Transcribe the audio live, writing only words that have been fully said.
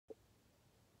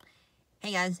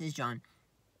Hey guys, it's John.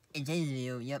 In today's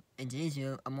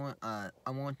video, I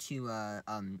want to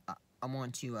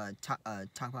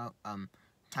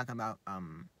talk about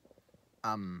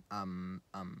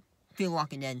Fear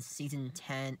Walking Dead season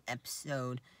 10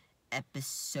 episode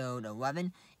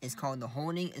 11 is called The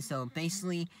Holding. So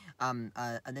basically,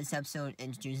 this episode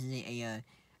introduces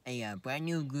a brand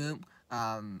new group.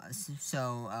 That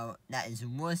is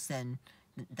worse than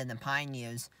the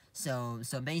Pioneers. So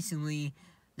basically,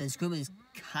 this group is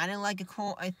kind of like a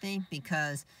cult, I think,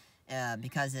 because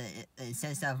it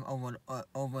says stuff over and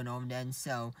over again.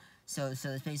 So it's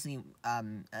basically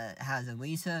has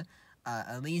Elisa,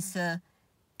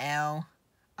 Elle,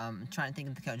 trying to think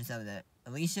of the characters over there.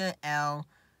 Alicia, Elle,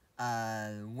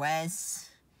 Wes,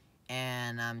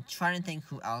 and I'm trying to think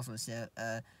who else was there.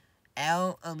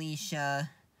 Elle, Alicia,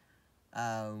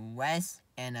 Wes,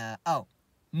 and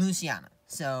Luciana.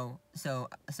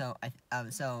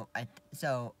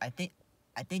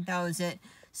 I think that was it.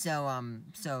 So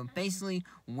basically,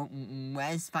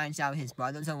 Wes finds out his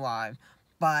brother's alive,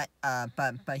 but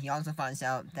he also finds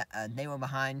out that they were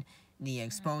behind the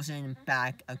explosion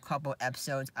back a couple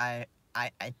episodes. I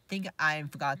think I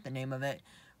forgot the name of it.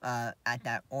 At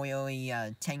that oily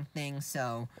tank thing.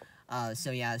 And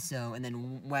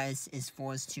then Wes is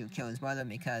forced to kill his brother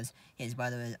because his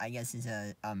brother is, I guess, is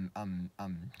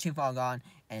too far gone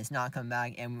and it's not coming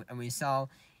back. And we saw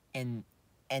and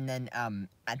then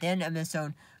at the end of the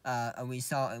episode, we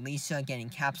saw Alicia getting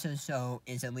captured. So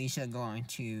is Alicia going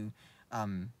to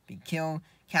be killed,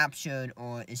 captured,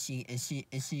 or is she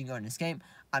going to escape?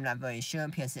 I'm not very sure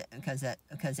because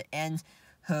it ends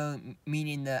her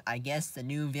meeting the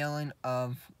new villain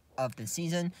of the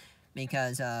season,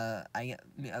 because I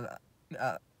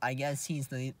guess he's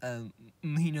the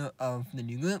leader of the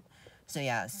new group.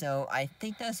 So I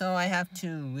think that's all I have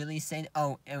to really say.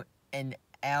 Oh, and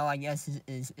Elle, I guess,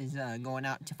 is going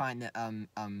out to find the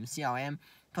CRM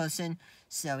person.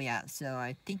 So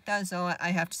I think that's all I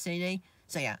have to say today.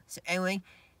 So anyway,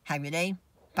 have a good day.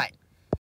 Bye.